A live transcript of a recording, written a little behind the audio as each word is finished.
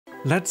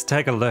Let's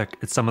take a look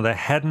at some of the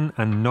hidden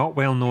and not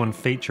well known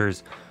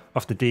features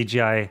of the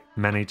DJI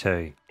Mini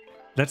 2.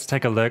 Let's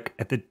take a look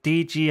at the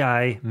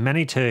DJI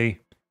Mini 2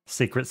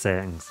 secret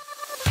settings.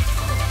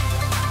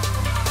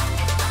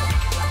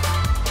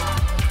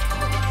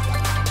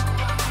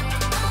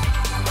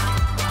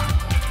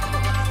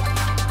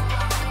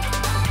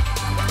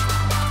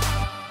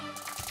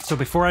 So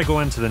before I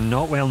go into the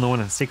not well known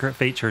and secret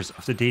features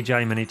of the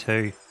DJI Mini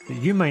 2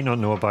 that you might not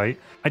know about,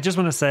 I just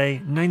want to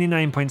say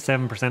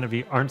 99.7% of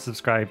you aren't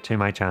subscribed to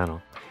my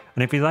channel.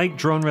 And if you like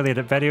drone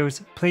related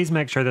videos, please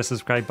make sure the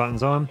subscribe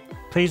button's on,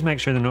 please make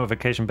sure the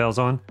notification bell's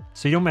on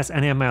so you don't miss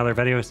any of my other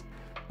videos.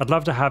 I'd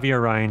love to have you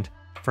around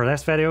for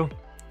this video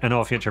and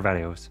all future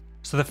videos.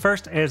 So the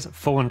first is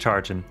phone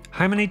charging.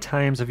 How many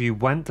times have you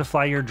went to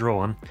fly your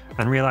drone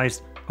and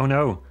realised, oh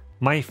no,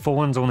 my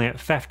phone's only at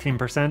 15%,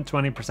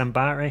 20%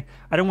 battery.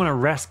 I don't want to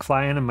risk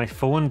flying and my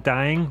phone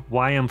dying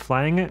while I'm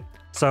flying it,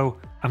 so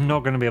I'm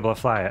not going to be able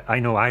to fly it. I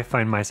know I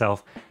found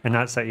myself in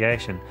that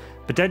situation.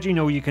 But did you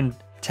know you can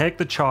take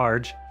the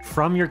charge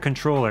from your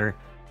controller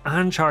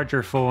and charge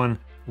your phone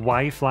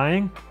while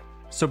flying?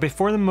 So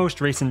before the most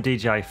recent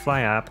DJI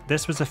Fly app,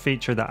 this was a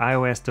feature that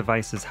iOS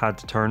devices had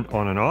to turn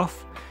on and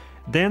off.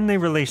 Then they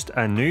released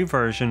a new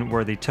version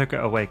where they took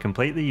it away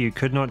completely. You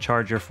could not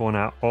charge your phone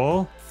at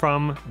all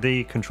from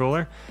the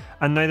controller,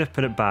 and now they've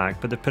put it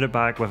back, but they've put it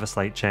back with a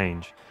slight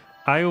change.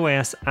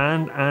 iOS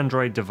and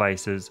Android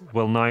devices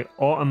will now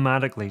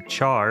automatically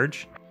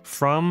charge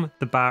from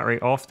the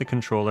battery off the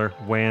controller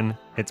when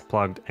it's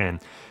plugged in.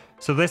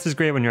 So this is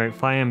great when you're out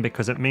flying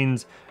because it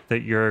means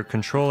that your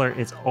controller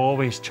is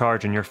always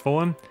charging your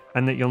phone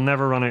and that you'll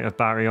never run out of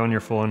battery on your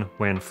phone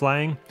when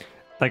flying.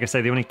 Like I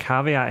say, the only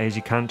caveat is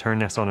you can't turn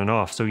this on and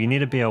off, so you need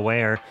to be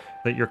aware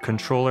that your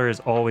controller is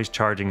always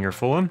charging your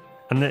phone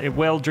and that it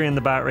will drain the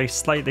battery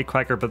slightly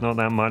quicker, but not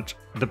that much.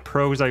 The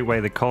pros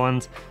outweigh the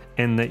cons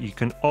in that you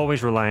can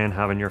always rely on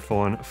having your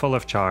phone full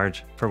of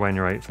charge for when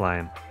you're out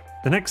flying.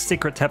 The next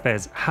secret tip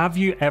is, have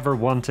you ever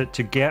wanted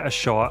to get a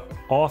shot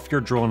off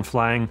your drone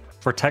flying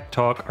for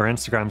TikTok or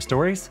Instagram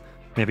stories?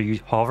 Maybe you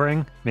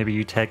hovering, maybe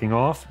you taking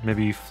off,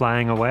 maybe you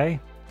flying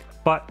away.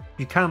 But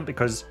you can't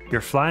because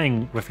you're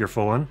flying with your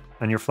phone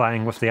and you're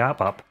flying with the app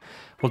up.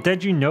 Well,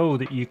 did you know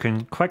that you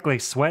can quickly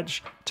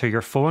switch to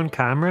your phone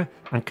camera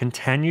and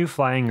continue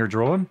flying your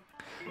drone?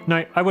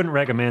 Now, I wouldn't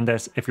recommend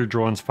this if your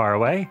drone's far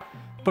away,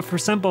 but for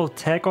simple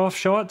takeoff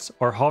shots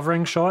or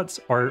hovering shots,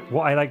 or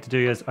what I like to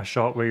do is a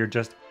shot where you're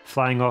just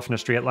flying off in a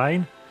straight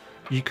line,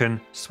 you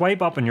can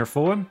swipe up on your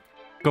phone,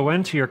 go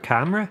into your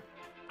camera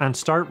and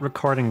start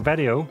recording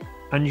video,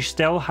 and you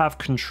still have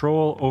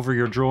control over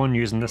your drone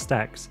using the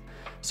sticks.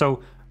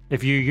 So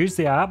if you use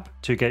the app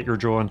to get your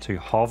drone to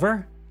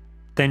hover,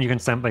 then you can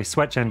simply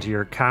switch into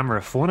your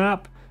camera phone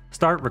app,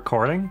 start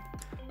recording,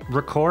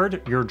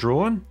 record your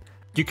drone.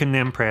 You can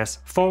then press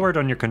forward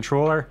on your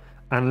controller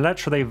and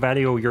literally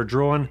video your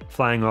drone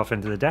flying off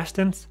into the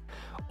distance.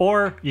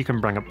 Or you can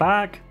bring it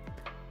back,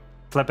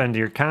 flip into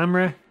your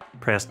camera,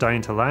 press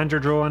down to land your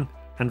drone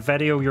and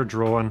video your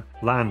drone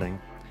landing.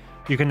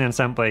 You can then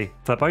simply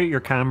flip out your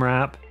camera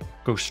app,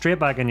 go straight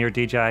back into your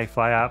DJI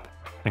Fly app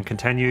and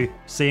continue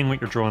seeing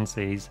what your drone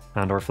sees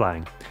and or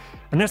flying.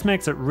 And this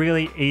makes it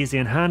really easy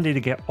and handy to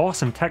get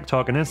awesome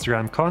TikTok and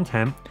Instagram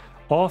content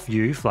off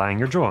you flying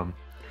your drone.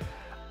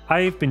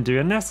 I've been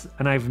doing this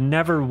and I've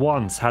never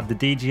once had the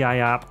DJI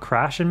app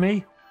crash on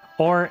me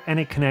or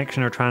any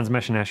connection or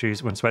transmission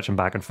issues when switching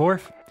back and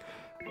forth.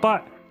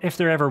 But if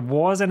there ever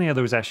was any of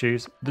those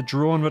issues, the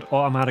drone would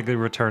automatically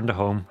return to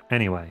home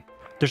anyway.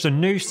 There's a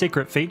new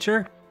secret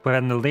feature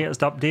within the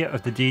latest update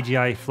of the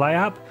DJI Fly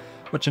app,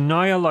 which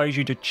now allows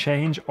you to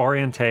change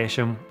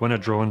orientation when a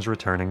drone's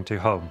returning to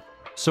home.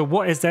 So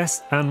what is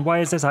this and why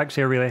is this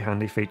actually a really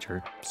handy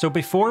feature? So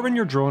before, when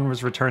your drone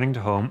was returning to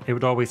home, it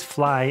would always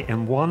fly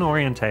in one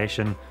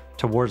orientation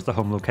towards the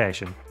home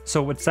location.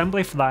 So it would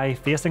simply fly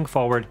facing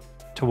forward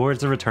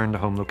towards the return to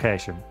home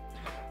location.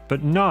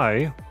 But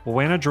now,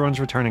 when a drone's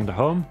returning to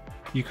home,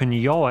 you can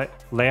yaw it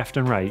left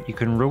and right. You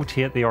can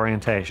rotate the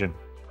orientation.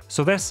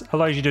 So this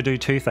allows you to do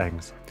two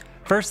things.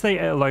 Firstly,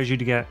 it allows you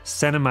to get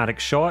cinematic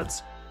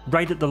shots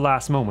right at the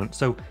last moment.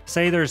 So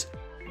say there's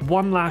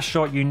one last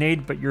shot you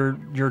need, but your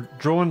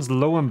drone's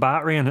low in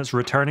battery and it's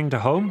returning to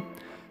home.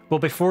 Well,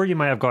 before you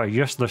might have got a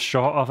useless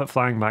shot of it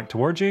flying back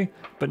towards you,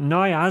 but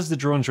now as the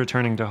drone's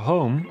returning to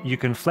home, you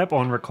can flip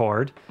on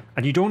record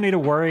and you don't need to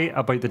worry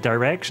about the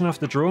direction of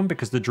the drone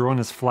because the drone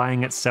is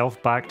flying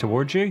itself back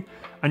towards you,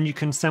 and you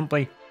can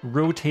simply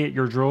rotate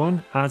your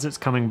drone as it's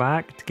coming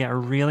back to get a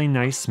really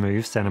nice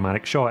smooth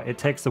cinematic shot. It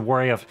takes the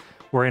worry of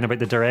worrying about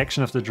the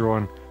direction of the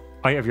drone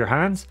out of your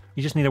hands.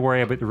 You just need to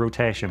worry about the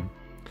rotation.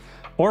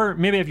 Or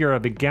maybe if you're a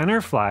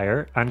beginner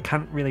flyer and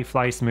can't really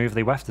fly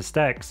smoothly with the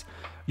sticks,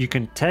 you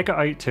can take it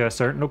out to a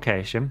certain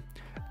location,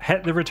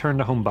 hit the return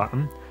to home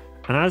button,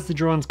 and as the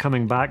drone's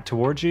coming back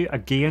towards you,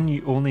 again,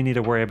 you only need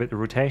to worry about the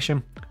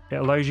rotation. It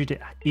allows you to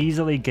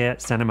easily get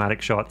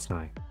cinematic shots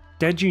now.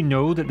 Did you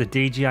know that the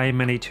DJI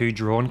Mini 2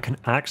 drone can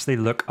actually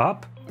look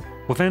up?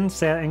 Within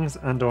settings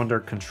and under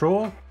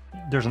control,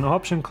 there's an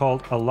option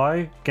called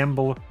Allow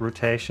Gimbal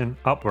Rotation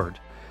Upward.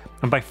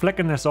 And by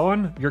flicking this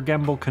on, your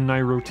gimbal can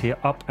now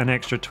rotate up an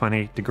extra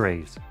 20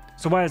 degrees.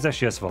 So why is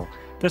this useful?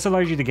 This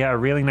allows you to get a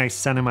really nice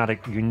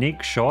cinematic,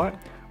 unique shot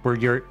where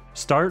you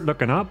start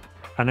looking up,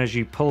 and as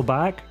you pull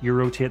back, you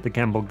rotate the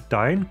gimbal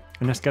down,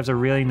 and this gives a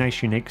really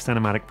nice, unique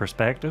cinematic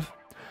perspective.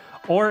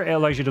 Or it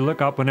allows you to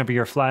look up whenever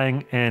you're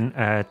flying in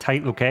a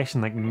tight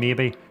location, like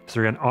maybe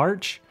through an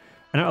arch,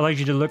 and it allows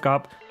you to look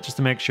up just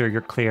to make sure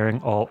you're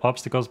clearing all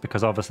obstacles,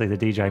 because obviously the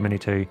DJI Mini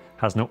 2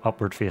 has no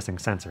upward facing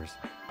sensors.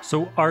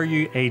 So are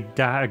you a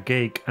data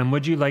geek, and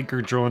would you like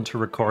your drone to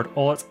record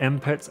all its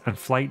inputs and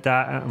flight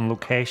data and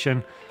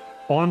location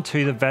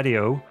onto the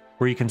video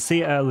where you can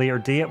see it at a later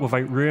date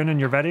without ruining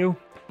your video?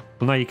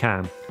 Well, now you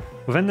can.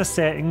 Within the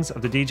settings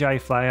of the DJI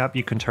Fly app,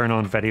 you can turn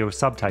on video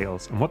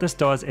subtitles, and what this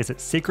does is it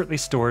secretly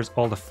stores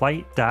all the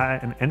flight data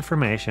and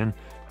information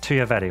to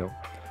a video.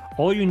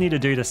 All you need to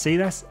do to see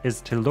this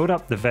is to load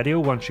up the video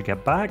once you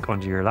get back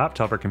onto your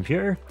laptop or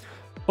computer,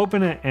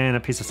 open it in a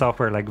piece of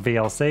software like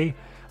VLC,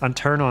 and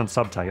turn on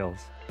subtitles.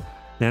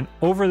 Then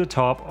over the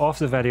top of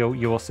the video,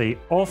 you will see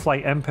all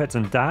flight inputs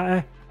and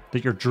data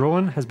that your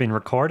drone has been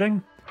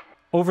recording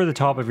over the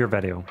top of your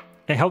video.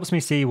 It helps me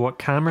see what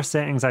camera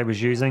settings I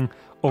was using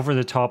over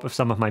the top of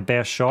some of my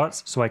best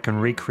shots so I can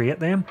recreate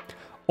them.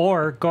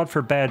 Or, God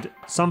forbid,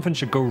 something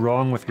should go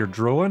wrong with your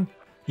drone,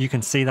 you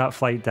can see that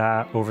flight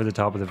data over the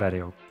top of the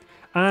video.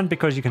 And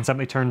because you can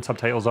simply turn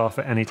subtitles off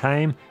at any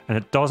time and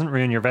it doesn't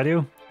ruin your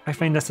video, I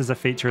find this is a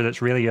feature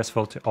that's really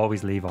useful to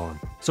always leave on.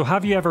 So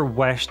have you ever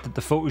wished that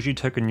the photos you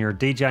took in your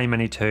DJI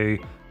Mini 2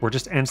 were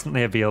just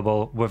instantly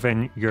available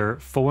within your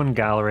phone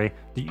gallery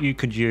that you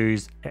could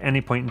use at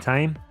any point in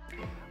time?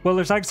 Well,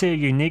 there's actually a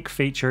unique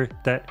feature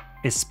that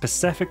is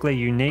specifically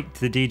unique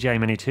to the DJI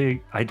Mini 2.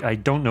 I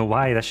don't know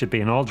why this should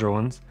be in all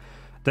drones,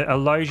 that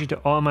allows you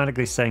to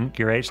automatically sync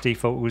your HD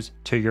photos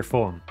to your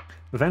phone.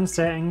 Within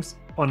settings,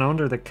 on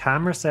under the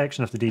camera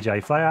section of the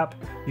DJI Fly app,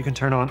 you can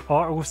turn on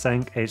auto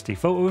sync HD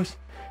photos,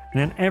 and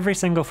then every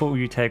single photo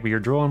you take with your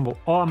drone will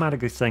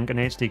automatically sync in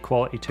HD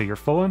quality to your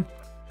phone.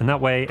 And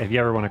that way, if you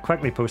ever want to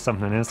quickly post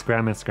something on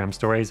Instagram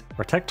stories,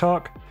 or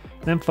TikTok,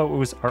 then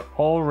photos are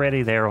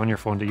already there on your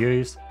phone to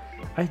use.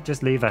 I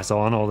just leave this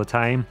on all the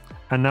time,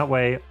 and that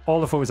way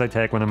all the photos I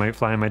take when I'm out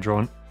flying my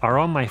drone are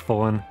on my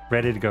phone,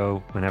 ready to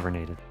go whenever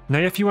needed. Now,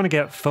 if you want to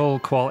get full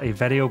quality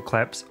video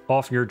clips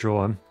off your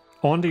drone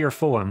onto your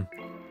phone,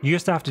 you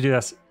used to have to do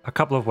this a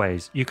couple of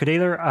ways. You could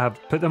either have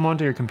put them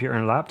onto your computer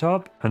and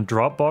laptop and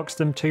Dropbox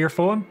them to your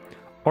phone,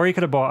 or you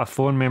could have bought a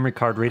phone memory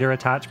card reader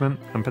attachment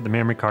and put the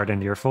memory card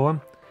into your phone.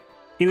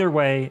 Either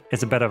way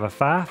is a bit of a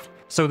faff,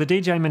 so the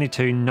DJI Mini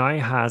 2 now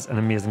has an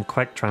amazing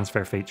quick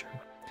transfer feature.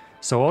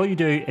 So all you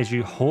do is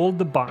you hold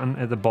the button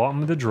at the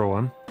bottom of the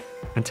drone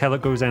until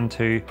it goes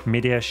into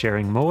media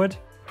sharing mode.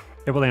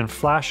 It will then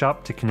flash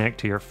up to connect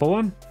to your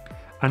phone,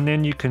 and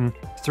then you can,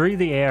 through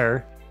the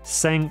air,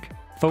 sync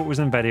photos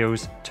and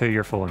videos to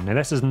your phone. Now,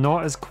 this is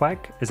not as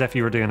quick as if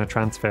you were doing a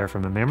transfer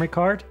from a memory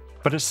card,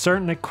 but it's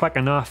certainly quick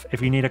enough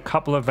if you need a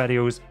couple of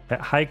videos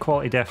at high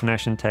quality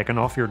definition taken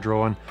off your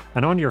drone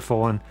and on your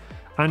phone,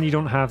 and you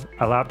don't have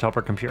a laptop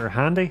or computer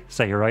handy,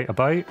 say you're out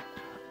about,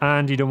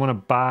 and you don't want to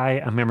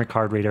buy a memory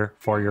card reader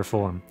for your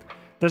phone.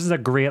 This is a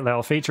great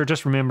little feature.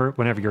 Just remember,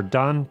 whenever you're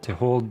done, to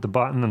hold the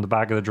button on the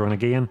back of the drone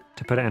again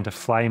to put it into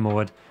fly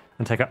mode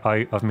and take it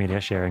out of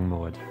media sharing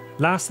mode.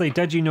 Lastly,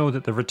 did you know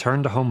that the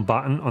return to home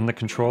button on the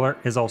controller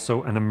is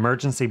also an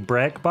emergency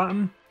brake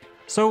button?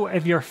 So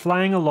if you're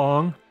flying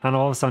along and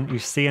all of a sudden you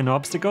see an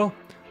obstacle,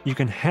 you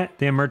can hit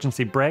the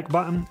emergency brake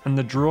button and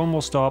the drone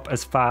will stop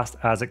as fast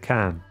as it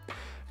can.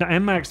 Now,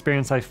 in my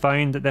experience, I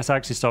found that this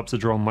actually stops the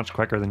drone much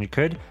quicker than you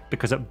could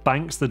because it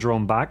banks the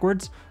drone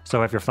backwards.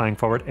 So if you're flying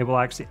forward, it will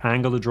actually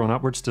angle the drone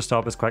upwards to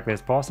stop as quickly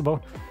as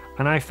possible.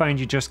 And I find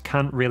you just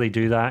can't really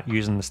do that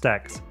using the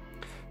sticks.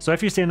 So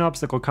if you see an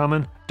obstacle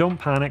coming, don't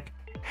panic,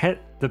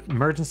 hit the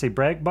emergency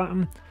brake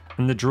button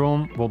and the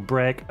drone will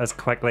brake as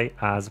quickly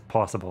as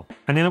possible.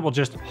 And then it will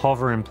just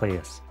hover in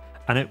place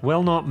and it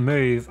will not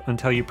move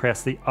until you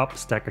press the up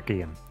stick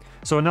again.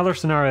 So another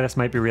scenario this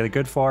might be really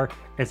good for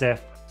is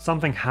if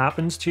something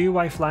happens to you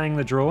while flying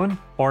the drone,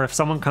 or if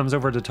someone comes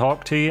over to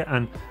talk to you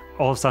and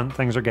all of a sudden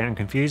things are getting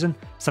confusing,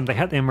 simply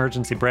hit the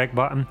emergency brake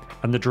button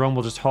and the drone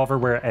will just hover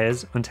where it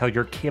is until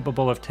you're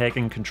capable of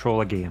taking control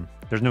again.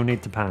 There's no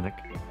need to panic.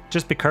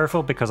 Just be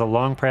careful because a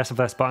long press of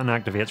this button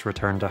activates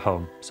return to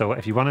home. So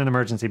if you want an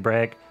emergency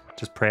brake,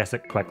 just press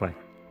it quickly.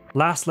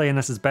 Lastly, and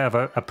this is a bit of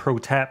a pro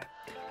tip,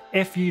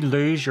 if you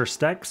lose your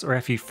sticks or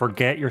if you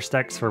forget your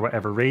sticks for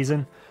whatever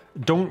reason,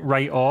 don't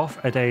write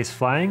off a day's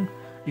flying.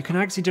 You can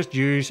actually just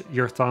use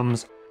your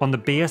thumbs on the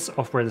base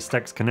of where the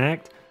sticks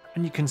connect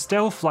and you can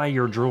still fly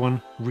your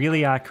drone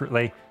really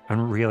accurately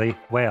and really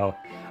well.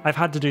 I've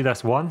had to do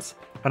this once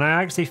and I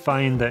actually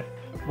find that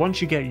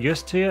once you get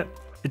used to it,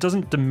 it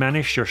doesn't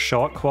diminish your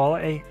shot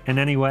quality in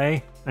any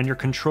way and your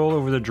control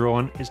over the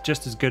drone is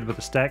just as good with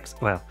the sticks.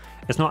 Well,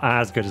 it's not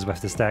as good as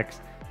with the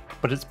sticks,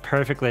 but it's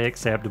perfectly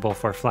acceptable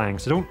for flying.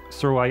 So don't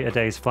throw out a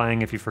day's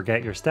flying if you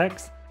forget your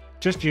sticks.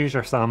 just use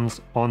your thumbs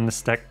on the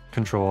stick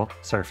control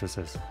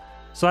surfaces.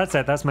 So that's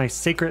it, that's my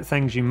secret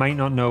things you might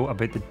not know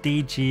about the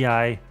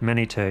DJI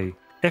Mini 2.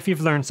 If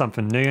you've learned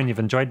something new and you've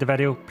enjoyed the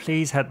video,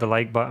 please hit the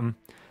like button.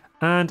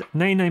 And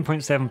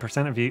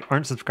 99.7% of you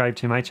aren't subscribed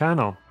to my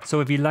channel.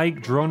 So if you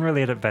like drone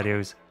related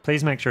videos,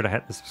 please make sure to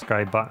hit the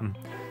subscribe button.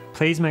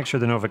 Please make sure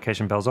the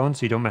notification bell's on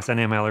so you don't miss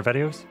any of my other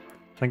videos.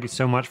 Thank you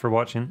so much for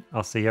watching,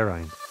 I'll see you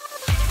around.